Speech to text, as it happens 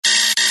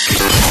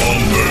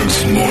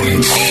Holmberg's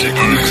Morning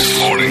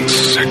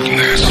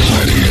Sickness.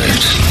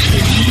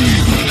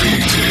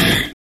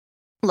 98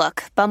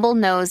 Look, Bumble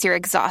knows you're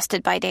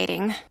exhausted by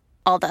dating.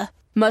 All the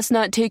must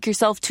not take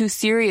yourself too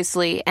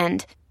seriously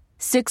and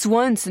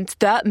 6'1" since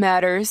that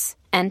matters.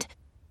 And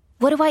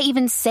what do I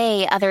even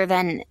say other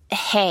than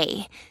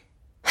hey?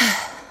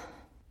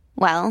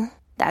 Well,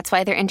 that's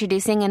why they're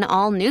introducing an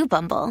all-new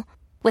Bumble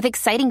with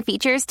exciting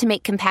features to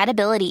make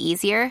compatibility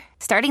easier,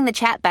 starting the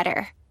chat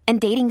better,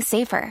 and dating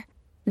safer.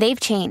 They've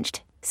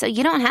changed, so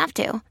you don't have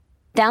to.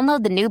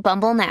 Download the new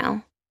Bumble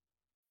now.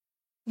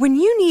 When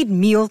you need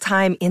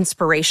mealtime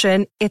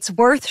inspiration, it's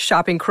worth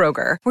shopping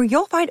Kroger, where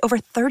you'll find over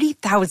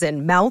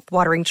 30,000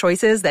 mouth-watering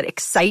choices that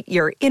excite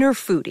your inner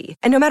foodie.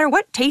 And no matter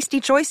what tasty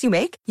choice you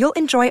make, you'll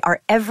enjoy our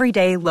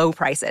everyday low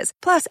prices,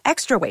 plus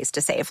extra ways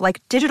to save,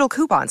 like digital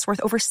coupons worth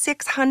over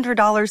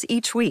 $600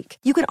 each week.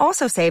 You can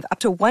also save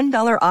up to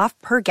 $1 off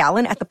per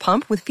gallon at the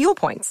pump with fuel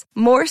points.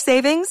 More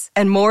savings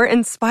and more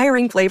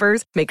inspiring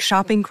flavors make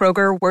shopping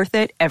Kroger worth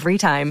it every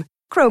time.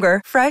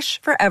 Kroger, fresh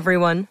for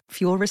everyone.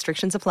 Fuel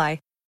restrictions apply.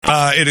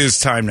 It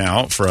is time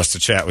now for us to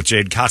chat with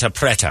Jade Catta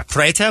Preta.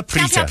 Preta?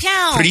 Preta?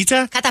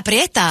 Preta? Catta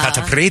Preta. Catta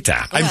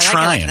Preta. I'm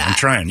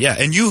trying. Yeah.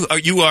 And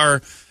you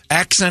are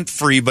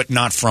accent-free, but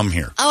not from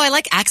here. Oh, I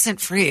like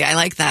accent-free. I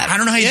like that. I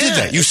don't know how you did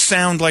that. You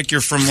sound like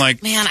you're from,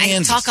 like, Man,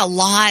 Kansas. I talk a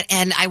lot,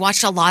 and I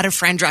watched a lot of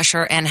Fran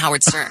Drescher and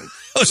Howard Stern.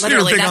 So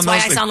Literally, that's why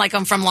I sound like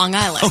I'm from Long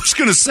Island. I was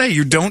going to say,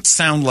 you don't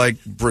sound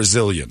like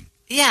Brazilian.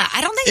 Yeah,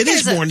 I don't think it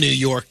is more New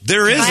York.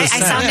 There is. I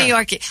sound New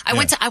York.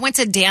 I went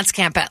to dance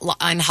camp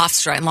on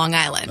Hofstra in Long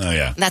Island. Oh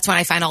yeah, and that's when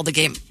I find all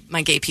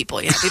my gay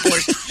people. You know, people were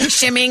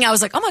shimmying. I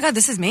was like, oh my god,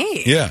 this is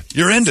me. Yeah,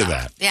 you're into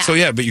that. Yeah. So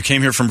yeah, but you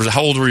came here from Brazil.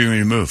 How old were you when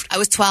you moved? I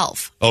was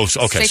 12. Oh,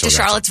 okay. Straight to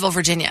Charlottesville,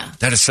 Virginia.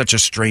 That is such a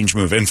strange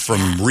move. And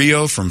from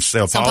Rio, from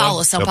Sao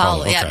Paulo. Sao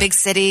Paulo. Okay. Yeah, big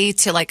city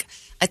to like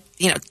a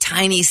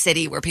tiny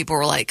city where people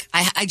were like,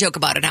 I joke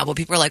about it now, but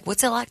people are like,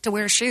 what's it like to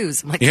wear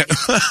shoes? I'm like, yeah.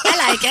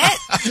 I like it.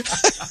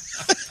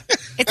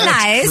 It's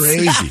nice.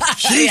 Crazy.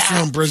 She's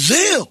from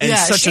Brazil. And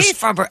she's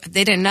from.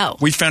 They didn't know.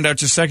 We found out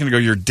just a second ago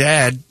your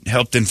dad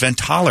helped invent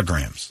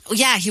holograms.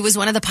 Yeah, he was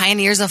one of the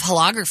pioneers of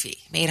holography.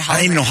 Made holograms.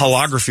 I didn't even know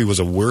holography was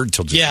a word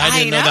till just. Yeah, I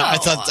didn't know that. I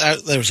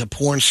thought there was a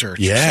porn search.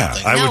 Yeah,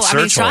 I would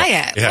search. Try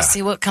it. Yeah. We'll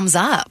see what comes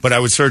up. But I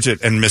would search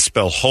it and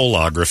misspell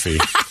holography.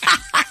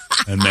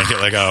 And make it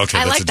like, oh, okay.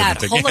 I that's like a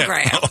that. Thing.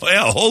 Hologram.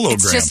 Yeah, hologram.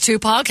 It's just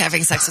Tupac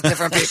having sex with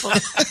different people.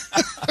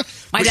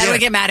 My dad would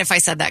get mad if I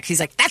said that because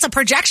he's like, that's a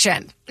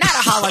projection, not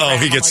a hologram. Oh,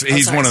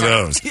 he's one of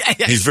those. Yeah,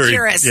 he's very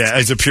purist. Yeah,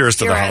 he's a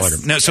purist of the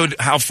hologram. Now, so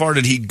how far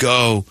did he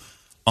go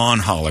on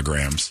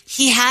holograms?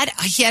 He had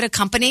a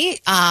company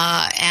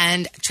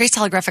and Trace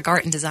Holographic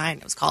Art and Design,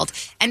 it was called.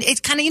 And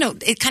it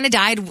kind of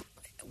died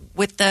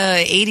with the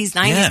 80s,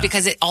 90s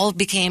because it all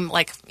became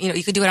like,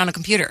 you could do it on a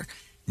computer.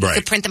 You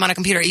could print them on a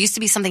computer. It used to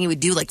be something you would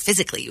do like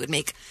physically. You would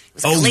make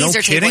a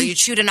laser table. You'd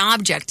shoot an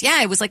object.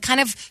 Yeah, it was like kind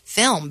of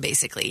film,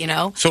 basically,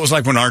 So it was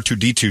like when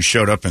R2-D2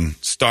 showed up in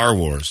Star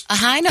Wars.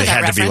 I know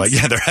that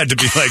reference. There had to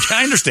be like,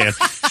 I understand.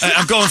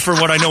 I'm going for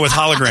what I know with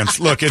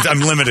holograms. Look, I'm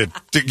limited.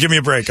 Give me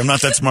a break. I'm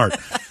not that smart.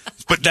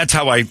 But that's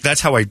how I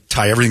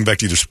tie everything back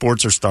to either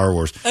sports or Star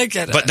Wars. I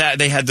get it. But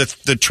they had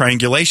the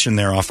triangulation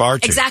there off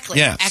R2. Exactly.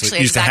 Yeah. Actually, so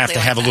you used to have to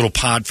have a little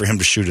pod for him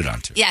to shoot it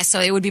onto. Yeah, so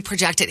it would be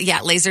projected. Yeah,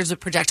 lasers would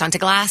project onto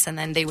glass, and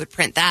then they would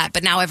print that.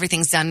 But now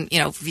everything's done,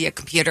 via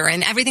computer,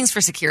 and everything's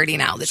for security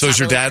now. So is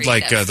your dad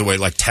like the way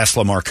like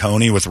Tesla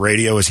Marconi with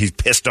radio? Is he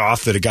pissed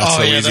off that it got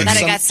so easy?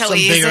 That it got so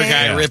easy. Some bigger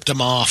guy ripped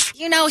him off.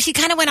 He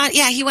kind of went on.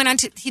 Yeah,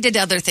 he did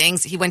other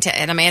things. He went to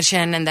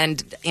Animation, and then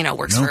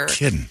works for. No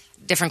kidding.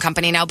 Different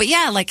company now, but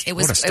yeah, like it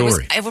was. What a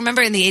story. I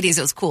remember in the 80s,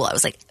 it was cool. I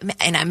was like,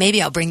 and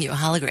maybe I'll bring you a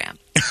hologram.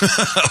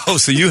 Oh,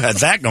 so you had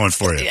that going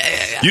for you?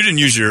 Yeah. You didn't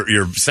use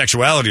your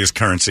sexuality as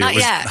currency. Not it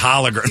was yet.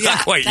 hologram. Yeah,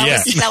 not quite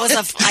yet. That was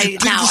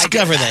now I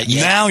discover that.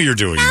 Yeah. Now you're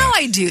doing that.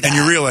 Now I do that, and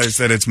you realize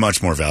that it's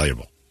much more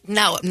valuable.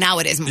 Now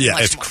it is. Yeah,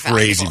 much it's more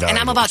crazy valuable. And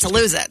I'm about to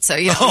lose it. So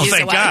use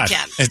thank it while God. you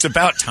can. It's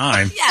about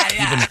time. Yeah.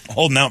 You've been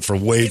holding out for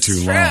way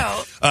too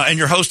long. And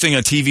you're hosting a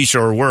TV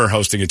show, or were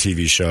hosting a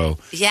TV show.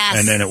 Yes.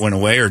 And then it went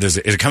away, or is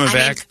it coming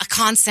back?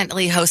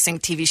 Constantly hosting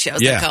TV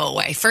shows that go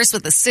away. First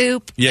with The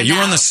Soup. Yeah, you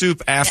were on The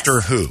Soup after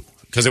who?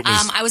 Because it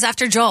was. I was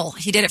after Joel.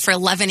 He did it for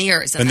 11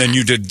 years. And then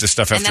you did the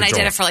stuff after Joel. And then I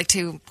did it for like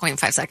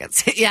 2.5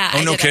 seconds. Yeah.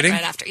 Oh, no kidding?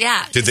 Right after.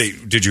 Yeah.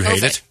 Did you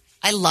hate it?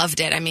 I loved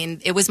it. I mean,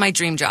 it was my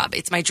dream job.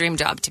 It's my dream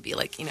job to be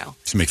like,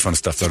 to make fun of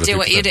stuff that other do people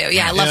what you do.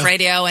 Yeah, I love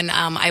radio, and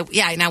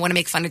and I want to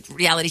make fun of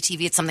reality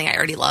TV. It's something I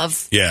already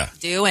love. Yeah.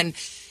 Do and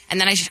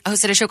then I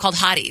hosted a show called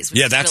Hotties.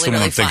 Yeah, that's really, the one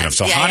really I'm thinking fun. of.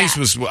 So Hotties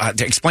was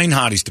explain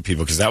Hotties to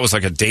people because that was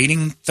like a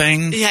dating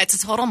thing. Yeah, it's a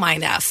total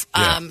mind f.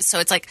 So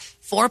it's like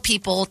 4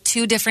 people,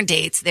 2 different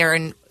dates. They're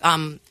in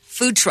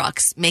food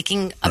trucks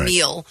making a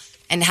meal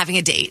and having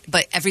a date,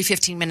 but every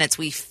 15 minutes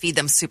we feed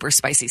them super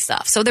spicy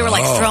stuff. So they were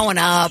like throwing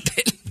up.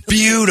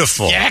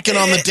 Beautiful.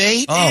 Yakking on the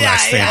date. Oh,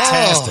 that's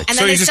fantastic. And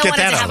then they still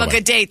wanted to have a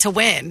good date to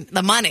win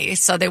the money.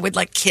 So they would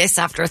like kiss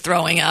after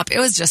throwing up. It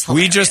was just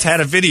hilarious. We just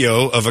had a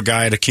video of a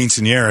guy at a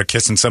quinceanera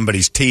kissing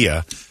somebody's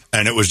tia,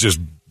 and it was just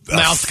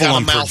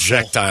full-on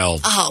projectile.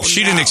 Oh,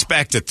 she didn't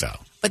expect it, though.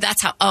 But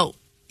that's how,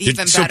 even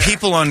better. So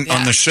people on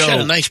the show... She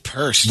had a nice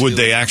purse, would too.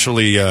 they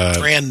actually...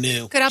 brand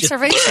new. Good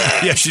observation.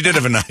 Yeah, she did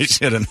have a nice...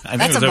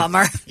 That's a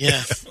bummer.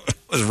 Yeah. It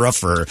was rough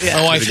for her.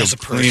 My wife has a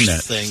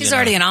purse thing. She's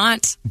already an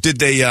aunt. Did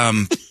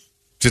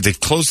they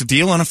close the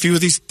deal on a few of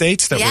these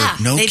dates that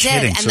were no they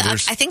kidding? did. And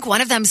I think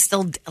one of them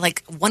still,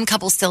 like, one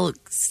couple still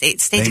stayed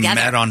they together.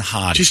 met on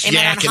Hotties. Just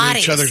yakking in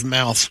each other's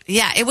mouth.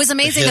 Yeah, it was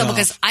amazing though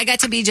because I got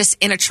to be just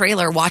in a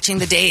trailer watching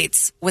the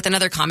dates with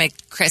another comic,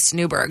 Chris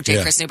Newberg,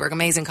 Chris Newberg,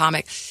 amazing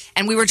comic,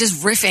 and we were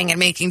just riffing and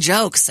making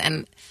jokes.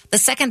 And the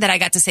second that I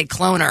got to say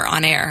cloner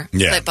on air,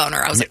 lip boner,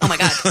 I was like, oh my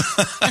god,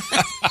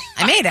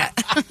 I made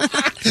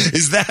it.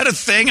 Is that a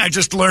thing? I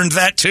just learned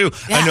that too.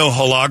 Yeah. I know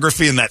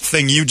holography and that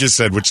thing you just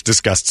said, which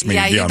disgusts me.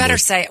 Yeah, you better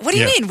say it. What do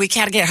you mean? We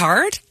can't get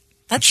hard?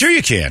 Sure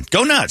you can.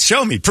 Go nuts.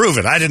 Show me. Prove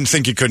it. I didn't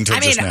think you could until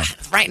just now.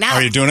 Right now.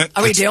 Are you doing it?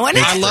 Are we doing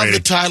it?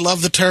 I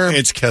love the term.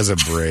 It's because of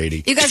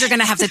Brady. You guys are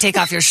going to have to take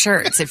off your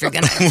shirts if you're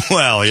going to.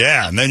 Well,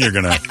 yeah, and then you're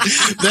going to.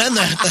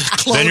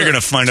 then you're going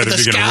to find out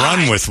if you're going to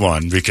run with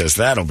one because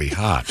that'll be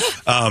hot.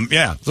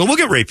 Yeah. So we'll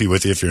get rapey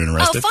with you if you're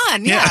interested. Oh,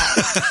 fun. Yeah.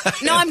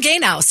 No, I'm gay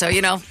now, so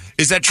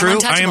Is that true?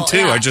 I am too.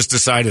 Yeah. I just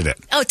decided it.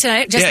 Oh,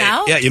 tonight? Just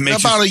now? Yeah.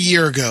 About a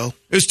year ago.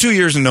 It was 2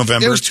 years in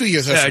November. It was 2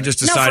 years. Yeah, I just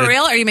decided. No, for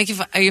real? Are you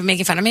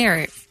making fun of me?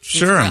 Or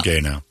sure, I'm gay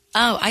now.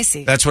 Oh, I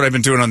see. That's what I've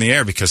been doing on the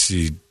air because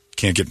you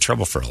can't get in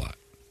trouble for a lot.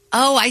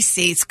 Oh, I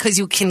see. It's because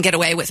you can get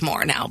away with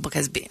more now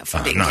because being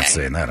I'm not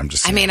saying that. I'm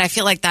just saying. I mean, I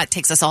feel like that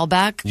takes us all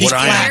back. He's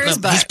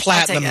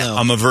platinum, though.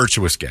 I'm a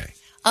virtuous gay.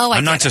 Oh,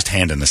 I'm not just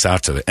handing this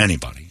out to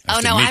anybody. I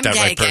have to meet I'm that gay,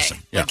 right person.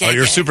 Gay. Yeah. Gay,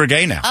 you're gay. super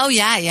gay now. Oh,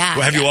 yeah.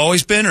 Well, have you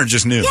always been or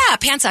just new? Yeah,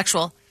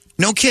 pansexual.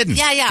 No kidding.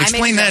 Yeah.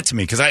 Explain that to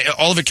me because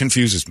all of it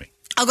confuses me.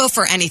 I'll go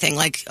for anything,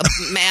 like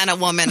a man, a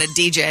woman, a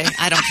DJ.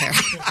 I don't care.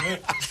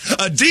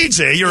 A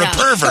DJ? You're a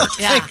pervert.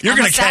 Yeah. You're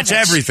going to catch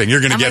everything. You're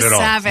going to get it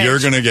all. You're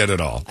going to get it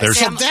all.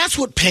 So that's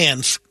what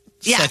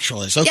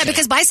pansexual is. Okay. Yeah,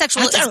 because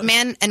bisexual is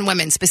men and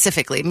women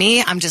specifically.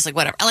 Me, I'm just like,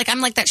 whatever. Like, I'm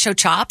like that show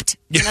Chopped.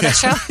 You know that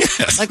show?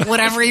 Yes. Like,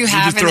 whatever you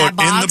have in that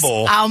box, in the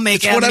bowl. I'll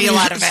make a meal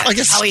out of it. Like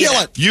a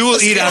skillet. You will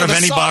eat out of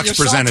any box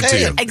presented to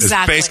you.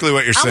 Exactly. Is basically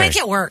what you're saying. I'll make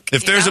it work.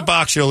 If there's a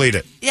box, you'll eat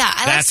it. Yeah,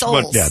 I like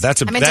souls.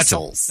 I'm into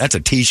souls. That's a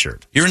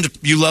T-shirt.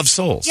 You love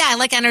souls. Yeah, I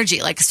like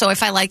energy. Like, so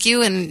if I like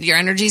you and your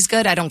energy's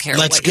good, I don't care.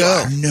 Let's what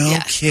go. You are. No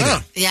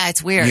kidding. Yeah,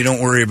 it's weird. You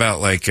don't worry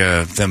about like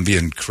them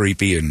being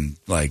creepy and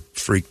like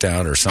freaked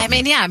out or something.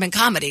 I mean, I'm in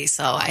comedy,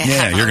 so I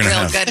have a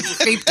real good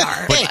creep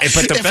car. But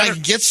if I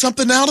can get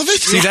something out of it,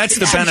 see, that's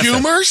the benefit.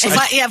 Humor.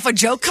 If a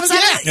joke comes out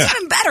of it,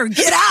 even better.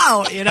 Get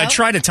out. You know. I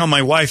try to tell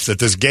my wife that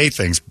this gay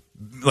thing's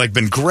like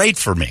been great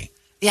for me.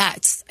 Yeah,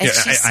 she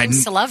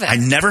seems to love it. I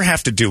never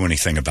have to do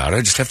anything about it.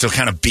 I just have to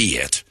kind of be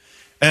it.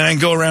 And I can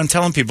go around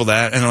telling people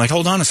that, and they're like,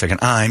 hold on a second,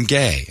 I'm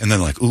gay. And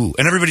then like, ooh.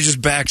 And everybody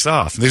just backs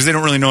off because they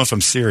don't really know if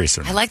I'm serious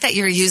or not. I like that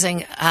you're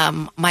using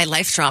my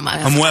life trauma.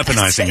 I'm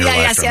weaponizing your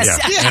life trauma.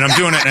 Yes. And I'm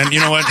doing it. And you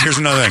know what? Here's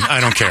another thing.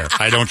 I don't care.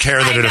 I don't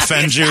care that it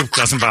offends you. It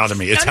doesn't bother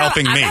me. It's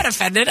helping me. I'm not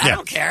offended. I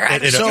don't care.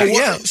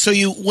 So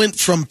you went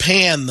from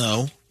pan,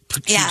 though,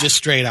 to just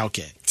straight out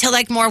gay. To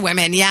like more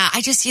women. Yeah.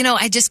 I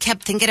just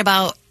kept thinking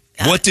about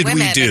what did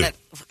we do?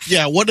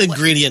 What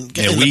ingredient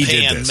in the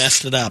pan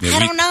messed it up? I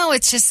don't know.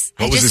 It's just...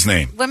 What was his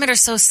name? Women are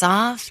so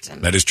soft.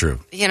 And, that is true.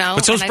 You know?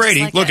 But so's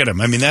Brady. Look at him.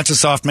 I mean, that's a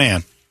soft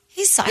man.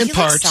 He's soft. In he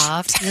parts. Looks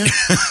soft.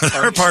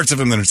 There are parts of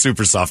him that are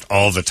super soft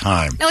all the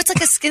time. No, it's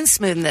like a skin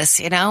smoothness,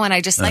 you know? And I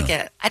just like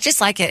it. I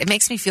just like it. It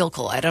makes me feel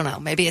cool. I don't know.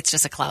 Maybe it's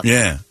just a clout.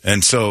 Yeah.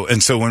 And so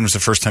when was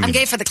the first time I'm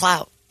gay for the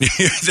clout.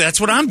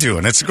 That's what I'm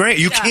doing. It's great.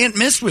 You can't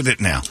miss with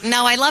it now.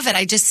 No, I love it.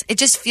 It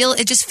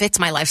just fits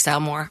my lifestyle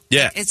more.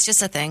 Yeah. It's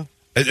just a thing.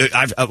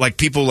 I've like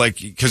people like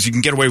because you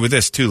can get away with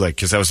this too. Like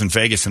because I was in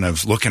Vegas and I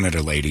was looking at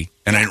a lady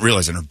and I didn't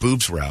realize and her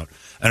boobs were out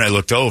and I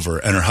looked over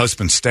and her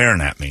husband's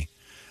staring at me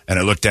and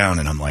I looked down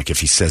and I'm like, if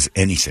he says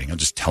anything, I'll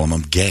just tell him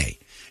I'm gay.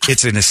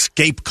 It's an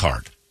escape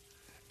card.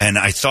 And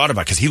I thought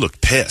about because he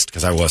looked pissed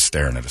because I was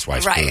staring at his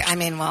wife's boobs. Right. I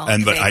mean, well,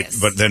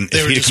 but then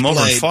if he'd come over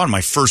and fought, my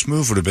first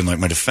move would have been like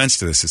my defense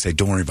to this is say,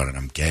 don't worry about it,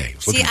 I'm gay.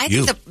 See, I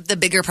think the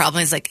bigger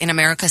problem is like in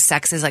America,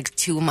 sex is like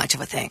too much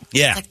of a thing.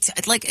 Yeah.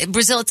 Like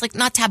Brazil, it's like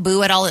not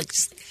taboo at all.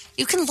 It's just,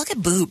 you can look at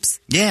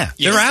boobs. Yeah,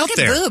 they're out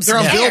there. Boobs. They're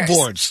on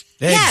billboards.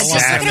 Yeah, just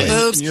look at her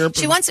boobs. Europe.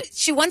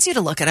 She wants you to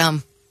look at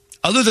them.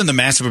 Other than the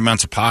massive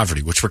amounts of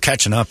poverty, which we're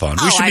catching up on,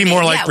 we should be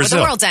more like Brazil.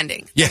 The world's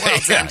ending. Yeah,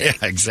 ending.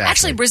 exactly.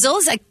 Actually, Brazil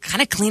is like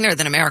kind of cleaner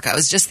than America. I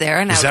was just there,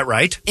 and is that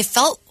right? It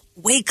felt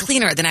way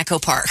cleaner than Echo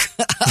Park.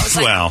 I was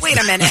like, well, wait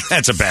a minute,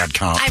 that's a bad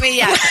comp. I mean,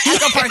 yeah,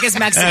 Echo Park is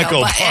Mexico.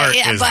 Echo Park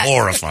is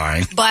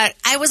horrifying. But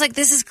I was like,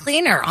 this is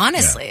cleaner,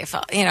 honestly. Yeah. It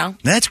felt, you know,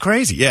 that's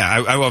crazy.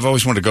 Yeah, I've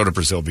always wanted to go to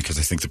Brazil because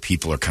I think the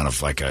people are kind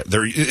of like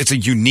it's a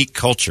unique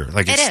culture.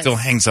 Like it still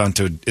hangs on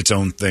to its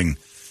own thing.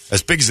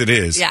 As big as it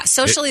is. Yeah,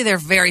 socially they're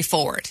very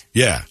forward.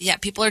 Yeah. Yeah,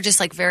 people are just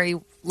like very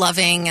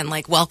loving and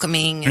like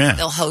welcoming, and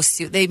they'll host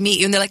you. They meet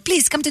you and they're like,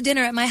 "Please come to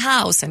dinner at my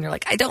house," and you're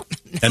like, "I don't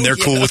know." And they're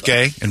cool with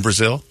gay in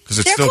Brazil because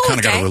it's still kind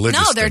of got a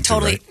religious. No, they're thing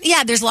totally. too, right?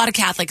 Yeah, there's a lot of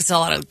Catholics. It's a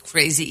lot of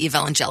crazy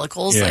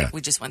evangelicals. Yeah. Like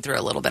we just went through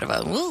a little bit of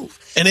a woo.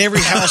 And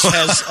every house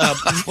has.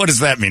 What does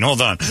that mean?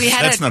 Hold on.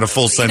 That's not a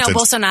full sentence. You know,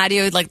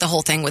 Bolsonaro, like the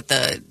whole thing with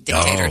the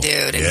dictator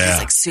dude, and he's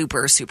like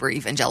super, super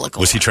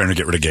evangelical. Was he trying to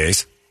get rid of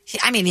gays?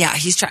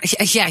 He's trying.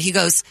 Yeah, he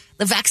goes,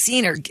 the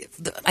vaccine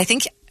I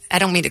think. I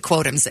don't mean to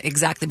quote him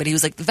exactly, but he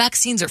was like, the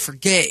vaccines are for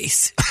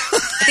gays. I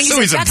think So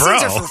he's a bro.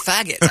 Vaccines are for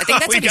faggots. I think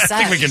that's what he said. I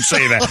think we can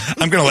say that.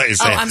 I'm going to let you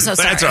say it. I'm so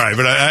sorry. That's all right.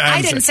 But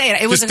I didn't say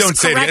it. It was just don't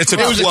say it. It's a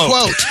quote.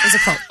 quote. It was a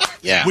quote.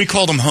 Yeah. We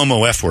called them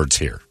homo F words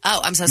here. Oh,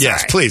 I'm so sorry.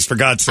 Yes, please, for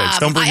God's sakes.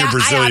 Don't bring your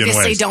Brazilian I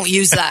obviously ways. don't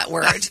use that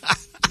word.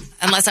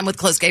 Unless I'm with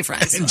close gay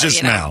friends.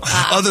 Just now.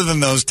 Other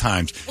than those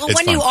times. Well, it's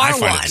when fun. you I are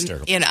find it one,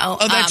 hysterical. you know.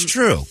 Oh, that's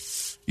true.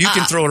 You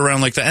can throw it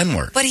around like the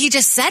N-word. But he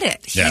just said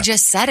it. He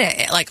just said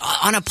it, like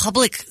on a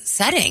public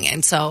setting.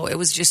 And so it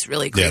was just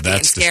really creepy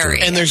and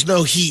scary. And there's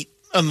no heat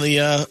on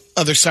the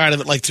other side of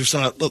it. Like there's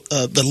not,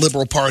 the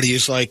liberal party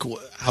is like,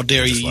 how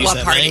dare you use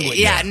that language?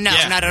 Yeah, no,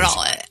 not at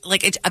all.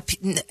 Like it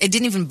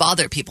didn't even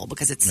bother people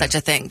because it's such a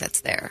thing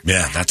that's there.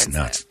 Yeah, that's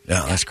nuts.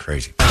 Yeah, that's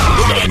crazy.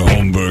 John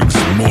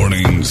Holmberg's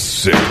Morning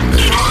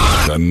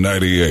Sickness on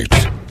 98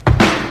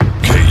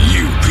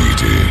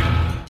 KUPD.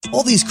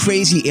 All these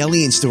crazy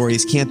alien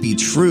stories can't be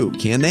true,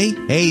 can they?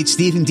 Hey, it's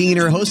Stephen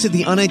Diener, host of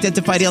the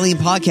Unidentified Alien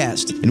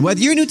Podcast. And whether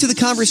you're new to the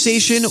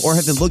conversation or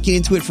have been looking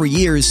into it for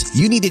years,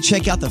 you need to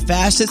check out the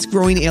fastest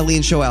growing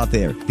alien show out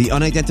there, the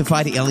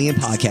Unidentified Alien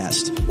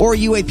Podcast, or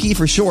UAP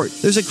for short.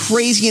 There's a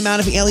crazy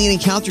amount of alien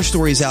encounter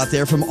stories out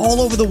there from all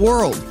over the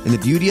world. And the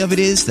beauty of it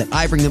is that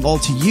I bring them all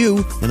to you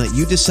and let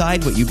you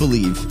decide what you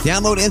believe.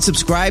 Download and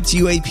subscribe to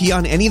UAP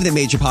on any of the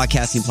major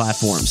podcasting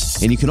platforms.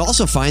 And you can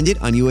also find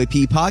it on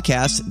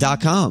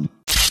UAPpodcast.com.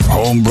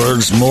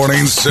 Holmberg's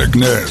Morning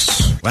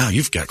Sickness. Wow,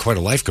 you've got quite a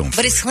life going for you.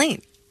 But it's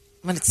clean.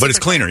 But it's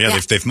cleaner. Yeah,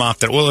 they've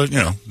mopped it. Well, you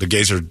know, the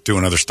gays are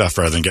doing other stuff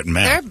rather than getting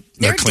mad.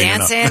 They're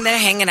dancing. They're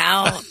hanging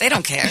out. They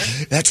don't care.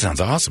 That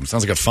sounds awesome.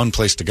 Sounds like a fun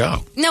place to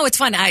go. No, it's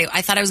fun.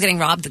 I thought I was getting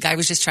robbed. The guy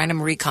was just trying to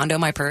Marie Kondo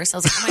my purse. I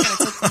was like, oh my God,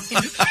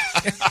 it's so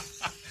clean.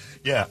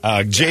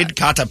 Yeah, Jade,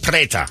 Catta,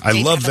 Preta.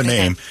 I love the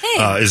name.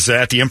 Hey. Is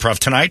at the Improv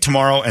tonight,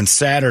 tomorrow, and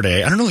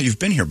Saturday. I don't know if you've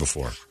been here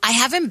before. I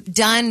haven't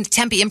done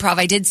Tempe Improv.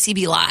 I did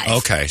CB Live.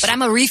 Okay. But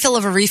I'm a refill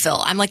of a refill.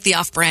 I'm like the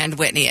off-brand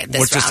Whitney at this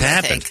What round, just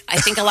happened?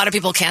 I think a lot of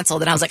people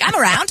canceled, and I was like, I'm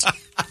around.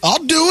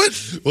 I'll do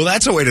it. Well,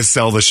 that's a way to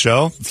sell the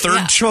show.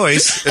 Third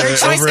choice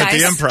over at the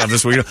Improv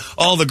this week.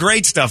 All the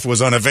great stuff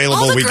was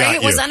unavailable. All the we great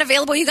got you. was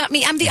unavailable. You got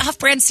me. I'm the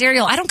off-brand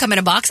cereal. I don't come in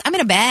a box. I'm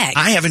in a bag.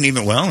 I haven't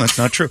even, well, that's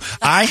not true.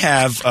 I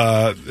have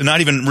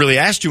not even really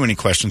asked you any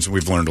questions, and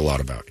we've learned a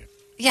lot about you.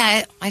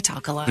 Yeah, I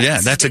talk a lot. Yeah,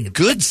 that's a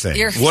good thing.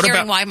 You're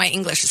hearing why my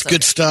English is so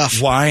good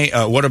stuff. Why?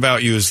 What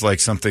about you is like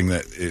something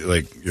that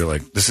like you're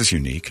like, this is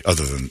unique,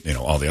 other than, you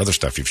know, all the other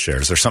stuff you've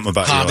shared? Is there something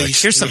about you like,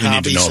 here's something you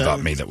need to know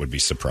about me that would be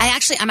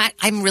surprising?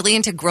 I'm really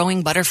into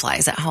growing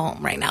butterflies at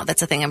home right now.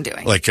 That's the thing I'm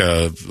doing. Like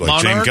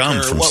Jane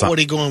Gum from what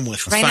are you going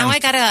with? Right now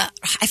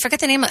I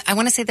forget the name. I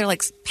want to say they're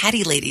like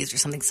patty ladies or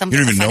something. You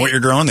don't even know what you're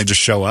growing? They just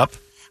show up?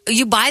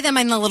 You buy them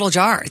in a little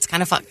jar. It's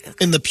kind of fun.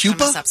 In the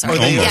pupa?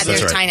 Yeah,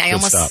 they're tiny. I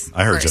almost stop.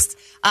 I heard you.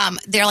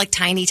 They're like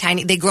tiny.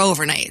 They grow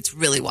overnight. It's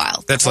really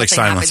wild. That's like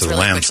Silence of the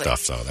Lambs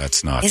stuff, though.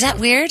 That's not. Is that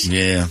weird?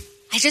 Yeah.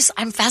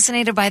 I'm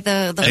fascinated by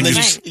the whole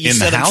thing. You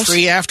set them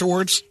free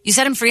afterwards? You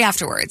set them free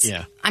afterwards.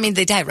 Yeah. I mean,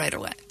 they die right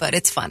away, but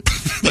it's fun.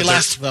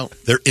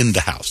 They're in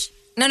the house.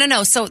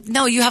 No. So,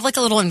 you have like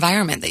a little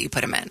environment that you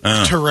put them in.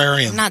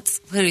 Terrarium.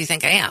 Who do you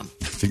think I am?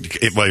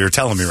 Well, you're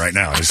telling me right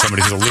now. There's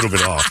somebody who's a little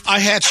bit off. I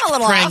hatched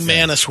praying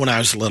mantis when I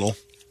was little.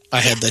 I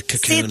had the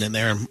cocoon in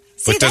there.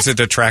 But does it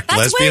attract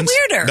lesbians?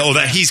 That's way weirder. No,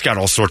 he's got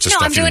all sorts of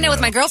stuff. No, I'm doing it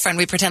with my girlfriend.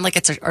 We pretend like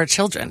it's our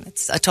children.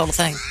 It's a total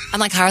thing. I'm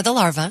like, how are the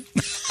larvae?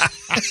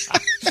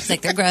 She's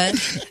like, they're good.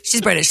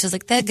 She's British. She's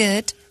like, they're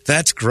good.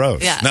 That's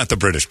gross. Yeah. Not the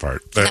British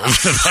part. No.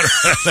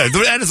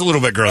 That is a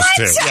little bit gross,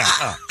 too.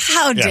 Yeah.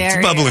 How dare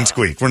it's bubble you? and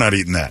squeak. We're not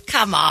eating that.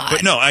 Come on.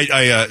 But no,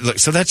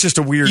 so that's just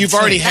a weird You've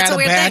already had a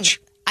batch?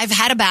 Thing. I've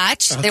had a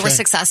batch. Okay. They were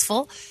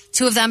successful.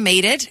 2 of them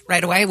mated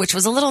right away, which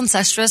was a little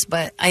incestuous,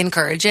 but I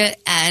encourage it.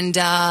 And,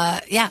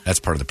 That's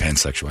part of the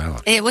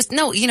pansexuality. It was,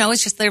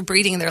 it's just they're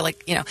breeding. They're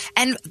like,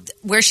 and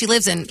where she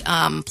lives in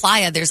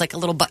Playa, there's like a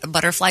little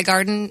butterfly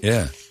garden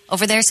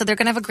over there. So they're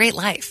going to have a great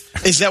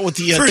life. Is that what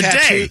the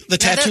tattoo? The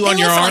tattoo on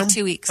your arm? For like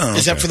 2 weeks. Oh, okay.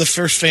 Is that for the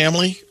first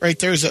family right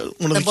there? Is that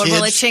one of the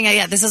kids?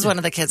 Yeah, this is one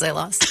of the kids I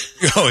lost.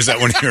 Oh, is that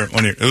one of your?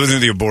 It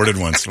wasn't the aborted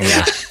ones.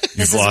 Yeah.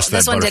 You've lost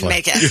that butterfly. This one didn't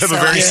make it. You have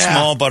a very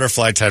small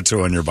butterfly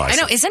tattoo on your bicep.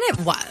 I know. Isn't it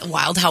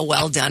wild how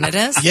well done it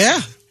is? Yeah.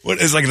 What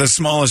is like the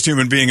smallest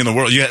human being in the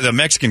world? The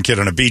Mexican kid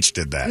on a beach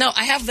did that. No,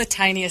 I have the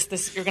tiniest.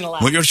 You're going to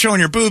laugh. Well, you're showing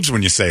your boobs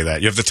when you say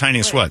that. You have the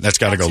tiniest what? That's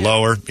got to go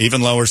lower,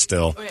 even lower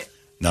still. Wait.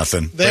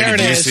 Nothing. There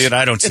it is. Do you see it?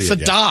 I don't see it. It's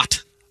a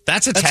dot.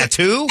 That's a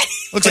tattoo?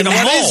 Looks like a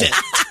mole. What is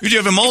it? You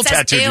have a mole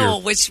tattoo. It says eu,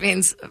 which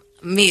means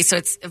me. So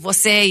it's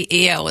você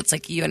e eu. It's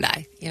like you and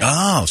I.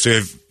 Oh, so you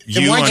have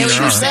you on your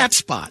arm. Why choose that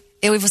spot?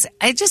 It was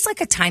just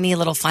like a tiny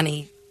little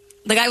funny.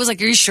 The guy was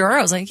like, "Are you sure?"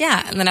 I was like,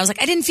 "Yeah." And then I was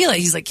like, "I didn't feel it."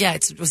 He's like, "Yeah,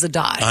 it was a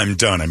dot." I'm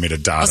done. I made a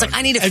dot. I was like,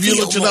 "I need to feel Have you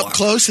looked it up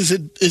close? Is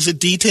it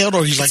detailed?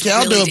 Or he's like, "Yeah,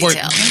 really I'll do it."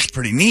 detailed. That's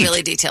pretty neat.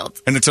 Really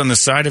detailed. And it's on the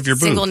side of your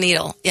boob. Single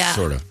needle. Yeah.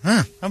 Sort of.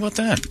 Huh. How about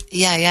that?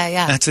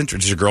 Yeah. That's interesting.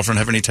 Does your girlfriend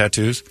have any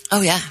tattoos?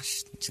 Oh, yeah.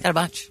 She's got a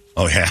bunch.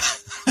 Oh, yeah.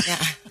 Yeah.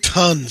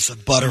 Tons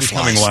of butterflies.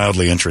 Becoming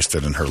wildly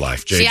interested in her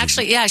life. Jade, She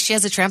actually, she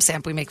has a tramp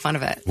stamp. We make fun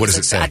of it. What does it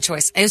It's say? a bad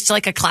choice. It's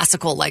like a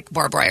classical, like,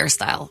 Barbed Wire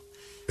style.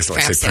 It's like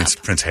tramp say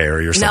stamp. Prince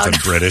Harry or something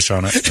British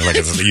on it. Like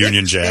it's the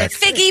Union Jack.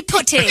 Figgy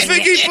pudding.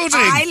 Figgy pudding.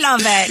 I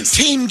love it.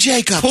 Team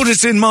Jacob. Put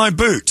it in my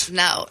boot.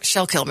 No,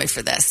 she'll kill me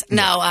for this.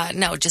 No,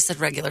 just a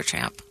regular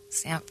tramp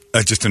stamp.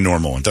 Just a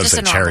normal one. Doesn't Just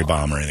say a cherry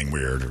normal. bomb or anything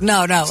weird. Or,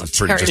 No. It's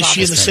pretty- cherry Is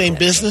she in the bomb. same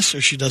business,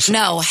 or she doesn't?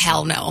 No,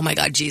 hell no. Oh my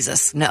God,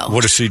 Jesus, no.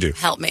 What does she do?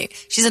 Help me.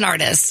 She's an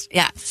artist.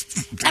 Yeah.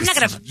 I'm not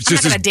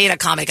gonna date a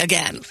comic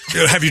again.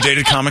 Have you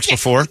dated comics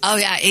before? Oh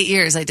yeah, 8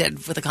 years I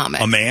did with a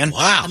comic. A man?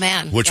 Wow. A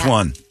man. Which yeah.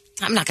 one?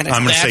 I'm not gonna.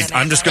 I'm going to tell say. you.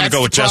 I'm just going to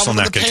go with That's the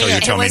problem Jesselneck with the until you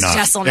pan. tell It me was not.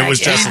 Jesselneck, It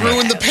was yeah. Jesselneck.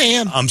 Ruined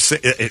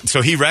the pan.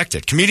 So he wrecked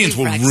it. Comedians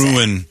will wrecked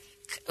ruin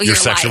your Your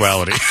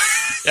sexuality.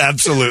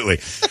 Absolutely.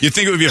 You'd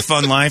think it would be a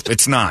fun life.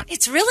 It's not.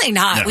 It's really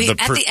not. No,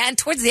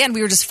 Towards the end,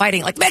 we were just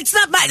fighting. Like, it's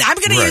not mine. I'm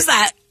going to use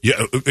that.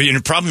 Yeah,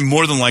 you're probably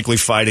more than likely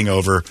fighting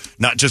over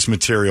not just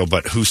material,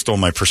 but who stole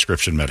my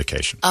prescription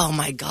medication. Oh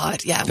my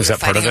God! Yeah, we Is were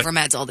that part fighting of it? over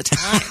meds all the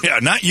time. Yeah,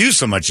 not you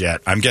so much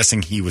yet. I'm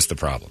guessing he was the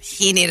problem.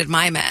 He needed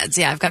my meds.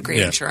 Yeah, I've got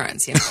great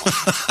insurance. You know.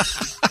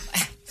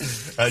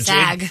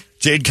 SAG.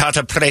 Jade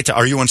Catta Preta,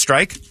 are you on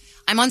strike?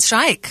 I'm on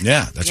strike.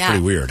 Yeah, that's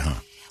pretty weird, huh?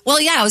 Well,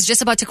 yeah, I was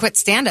just about to quit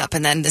stand-up,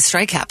 and then the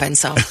strike happened,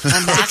 so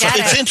I'm back at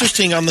It's it.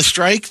 interesting on the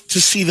strike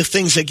to see the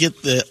things that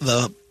get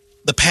the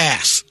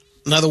pass.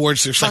 In other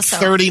words, there's like So.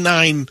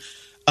 39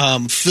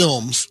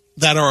 films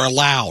that are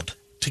allowed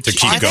to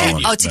keep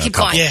going. Oh, to keep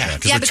going. Yeah.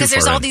 they're because too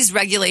there's far all in. these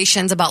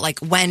regulations about like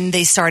when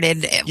they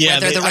started, Yeah,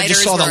 whether the I writers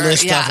just saw the were,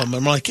 list yeah. of them.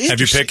 I'm like, Have you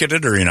interesting.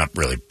 picketed, or you're not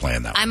really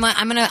playing that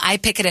one? I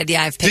picketed.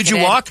 Yeah, I've picketed. Did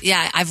you walk?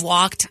 Yeah, I've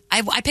walked.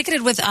 I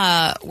picketed with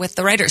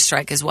the writers'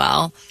 strike as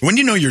well. When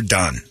do you know you're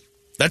done?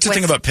 That's the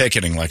thing about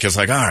picketing. Like, it's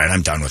like, all right,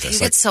 I'm done with this. You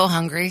Like, get so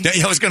hungry.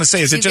 yeah, I was going to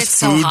say, is it You just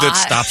get so food that hot.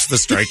 stops the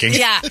striking?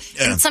 Yeah.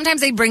 Yeah. And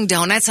sometimes they bring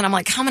donuts, and I'm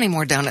like, how many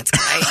more donuts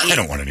can I eat? I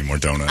don't want any more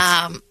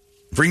donuts.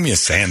 Bring me a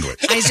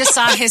sandwich. I just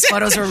saw his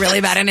photos were really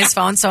bad in his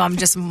phone, so I'm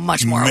just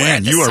much more aware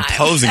Man, this you are time.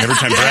 posing every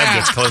time Brad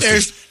gets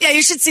closer. Yeah,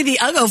 you should see the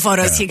Uggo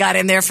photos he got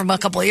in there from a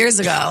couple of years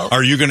ago.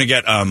 Are you going to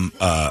get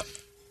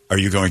are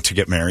you going to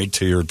get married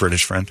to your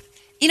British friend?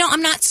 You know,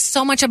 I'm not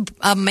so much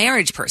a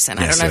marriage person.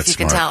 I Yes, don't know if that's you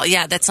can smart. tell.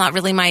 Yeah, that's not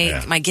really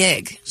my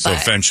gig. So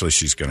But eventually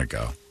she's going to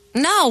go.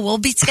 no, we'll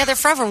be together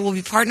forever. We'll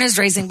be partners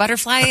raising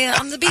butterfly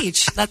on the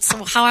beach. That's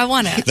how I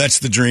want it. That's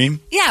the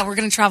dream? Yeah, we're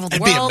going to travel the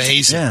That'd be world.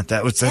 amazing. Yeah,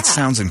 that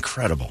sounds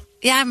incredible.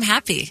 Yeah, I'm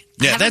happy.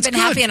 Yeah, I haven't that's been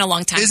good. happy in a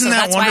long time. Isn't so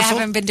that that's wonderful? why I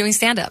haven't been doing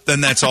stand-up.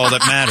 Then that's all that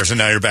matters. And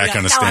now you're back Yeah,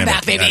 on the now I'm stand-up.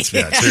 back, baby. So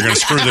you're going to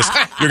screw this.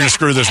 You're going to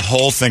screw this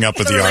whole thing up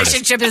with The the artist.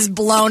 relationship is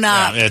blown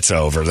up. Yeah, it's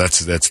over. That's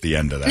the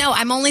end of that. No,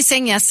 I'm only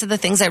saying yes to the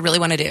things I really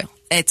want to do.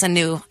 It's a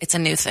new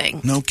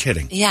thing. No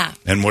kidding. Yeah.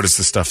 And what is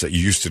the stuff that you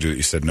used to do that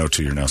you said no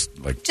to? You're now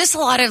like Just a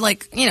lot of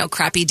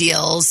crappy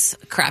deals,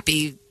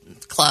 crappy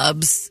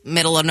clubs,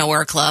 middle of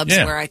nowhere clubs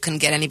Yeah. where I couldn't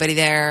get anybody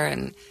there,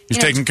 and he's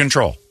taking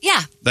control.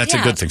 Yeah, That's a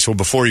good thing. So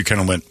before you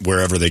kind of went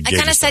wherever they I gig.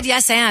 kind of said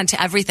yes and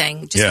to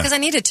everything just Yeah. because I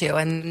needed to,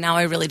 and now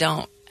I really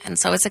don't. And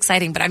so it's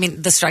exciting. But I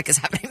mean, the strike is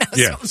happening now.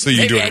 Yeah, so you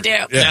maybe do it. I do.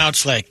 Yeah. Now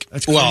it's like,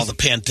 the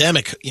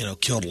pandemic,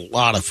 killed a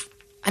lot of.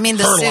 I mean,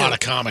 the hurt soup, a lot of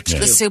comics. The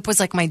too. soup was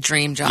like my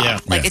dream job. Yeah.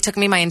 Like Yeah. it took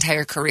me my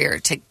entire career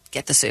to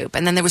get the soup,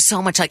 and then there was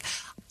so much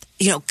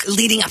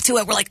leading up to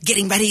it. We're like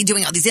getting ready,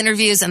 doing all these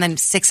interviews, and then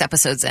 6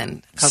 episodes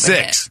in, COVID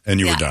 6, hit. and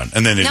you were done.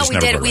 And then it no, just we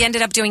never did. got We right.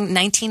 ended up doing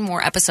 19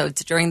 more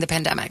episodes during the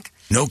pandemic.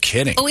 No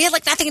kidding. But we had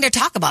nothing to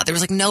talk about. There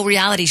was no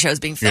reality shows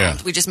being filmed.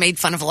 Yeah. We just made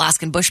fun of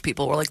Alaskan bush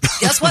people. We're like,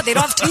 guess what? They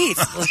don't have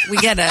teeth. Like, we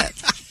get it.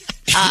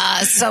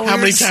 So How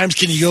many times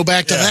can you go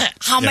back to that?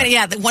 How many?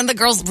 Yeah, one of the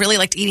girls really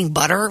liked eating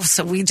butter,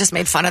 so we just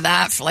made fun of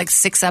that for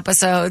 6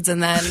 episodes,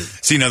 and then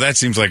See, now that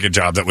seems like a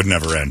job that would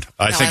never end.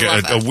 I think I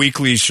love a it.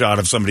 weekly shot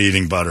of somebody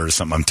eating butter is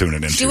something I'm tuning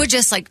into. she would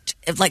just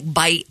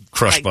bite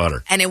Crushed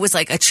butter. and it was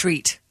like a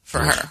treat for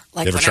her.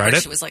 Like You ever whenever tried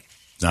it? She was like,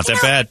 Not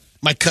that bad.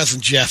 My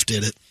cousin Jeff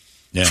did it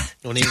Yeah.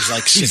 when he was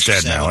like He's 6 or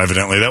dead 7. now,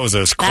 evidently. That was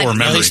a core No, No,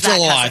 memory. he's still That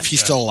alive. cousin.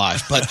 He's still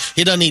alive, but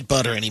he doesn't eat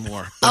butter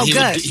anymore. But Oh, he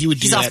good. Would, he would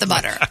do He's that. off the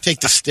butter. Take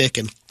the stick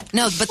and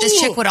no, but this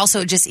chick would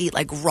also just eat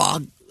raw,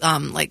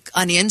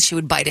 onions. She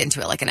would bite into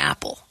it like an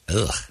apple.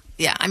 Ugh.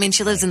 Yeah, I mean,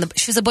 she lives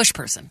she's a bush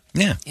person.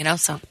 Yeah.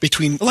 So.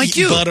 between Like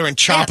eating you. butter and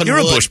chopping You're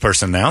a wood. bush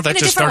person now. That In a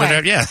just different started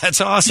way. out. Yeah, that's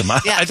awesome.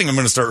 Yeah. I think I'm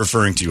going to start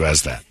referring to you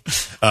as that.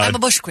 I'm a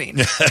bush queen.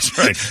 That's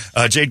right.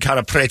 Jade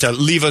Catta Preta,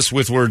 leave us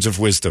with words of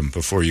wisdom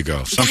before you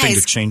go. Something Guys,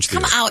 to change the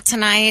come out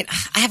tonight.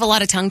 I have a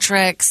lot of tongue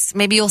tricks.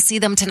 Maybe you'll see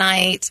them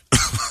tonight.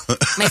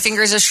 My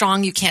fingers are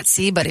strong. You can't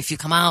see, but if you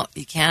come out,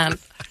 you can.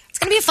 It's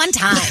going to be a fun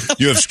time.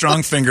 You have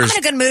strong fingers I'm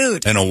in a good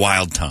mood. and a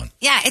wild tongue.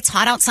 Yeah, it's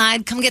hot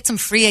outside. Come get some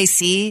free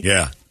AC.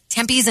 Yeah.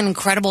 Tempe's an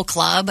incredible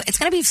club. It's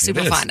going to be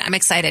super fun. I'm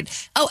excited.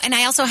 Oh, and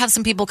I also have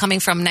some people coming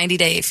from 90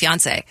 Day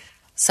Fiancé.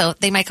 So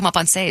they might come up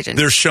on stage. And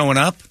they're showing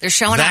up? They're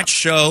showing up. That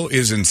show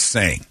is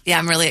insane. Yeah,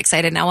 I'm really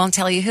excited. And I won't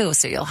tell you who,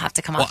 so you'll have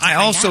to come up. Well, I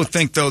also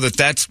think, though,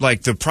 that's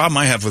like the problem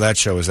I have with that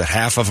show is that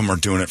half of them are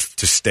doing it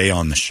to stay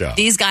on the show.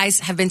 These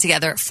guys have been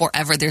together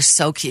forever. They're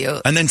so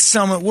cute. And then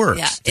some it works.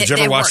 Yeah, Did you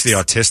ever watch the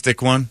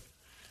autistic one?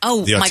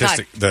 Oh, my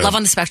God. Love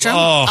on the Spectrum?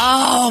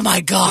 Oh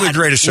my God. The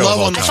greatest show of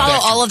all time. I follow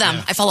all of them.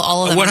 Yeah. I follow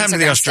all of them. What happened to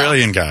the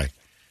Australian guy?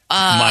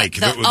 Mike.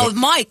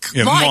 Mike.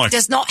 Yeah, Mike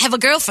does not have a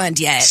girlfriend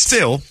yet.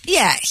 Still.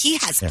 Yeah, he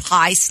has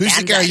high standards.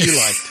 Who's the guy you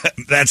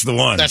like? That's the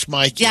one. That's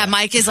Mike. Yeah,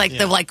 Mike is like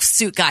the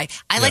suit guy.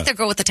 I like the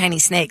girl with the tiny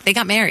snake. They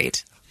got married.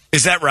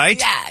 Is that right?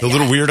 Yeah. The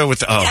little weirdo with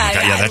the... Oh, my God.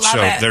 Yeah, that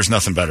show. It. There's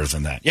nothing better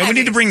than that. Yeah, we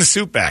need to bring the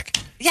soup back.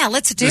 Yeah,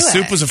 let's do it. The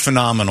soup was a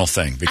phenomenal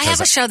thing. Because I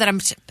have a show that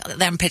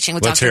I'm pitching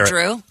with Dr.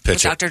 Drew.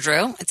 Dr.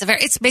 Drew.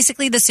 It's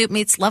basically the soup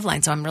meets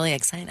Loveline, so I'm really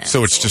excited.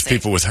 So it's just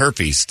people with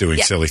herpes doing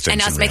silly things.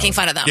 And us making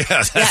fun of them.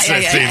 Yeah,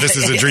 this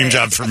is a dream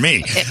job for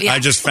me. I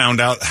just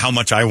found out how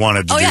much I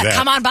wanted to do that.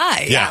 Come on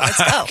by. Yeah,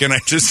 let's go. Can I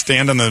just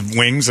stand on the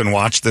wings and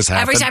watch this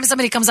happen? Every time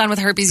somebody comes on with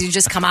herpes, you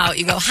just come out,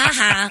 you go,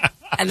 ha,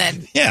 and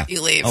then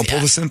you leave. I'll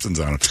pull the Simpsons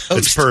on it.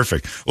 It's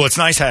perfect. Well, it's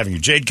nice having you.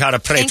 Jade, Catta,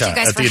 Preta. Thank you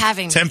guys for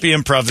having me. Tempe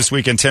Improv this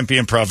weekend,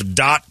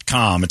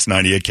 TempeImprov.com. It's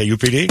 98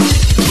 KUPD.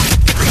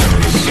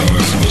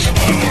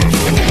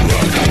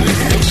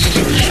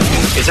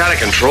 It's out of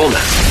control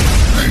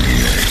now.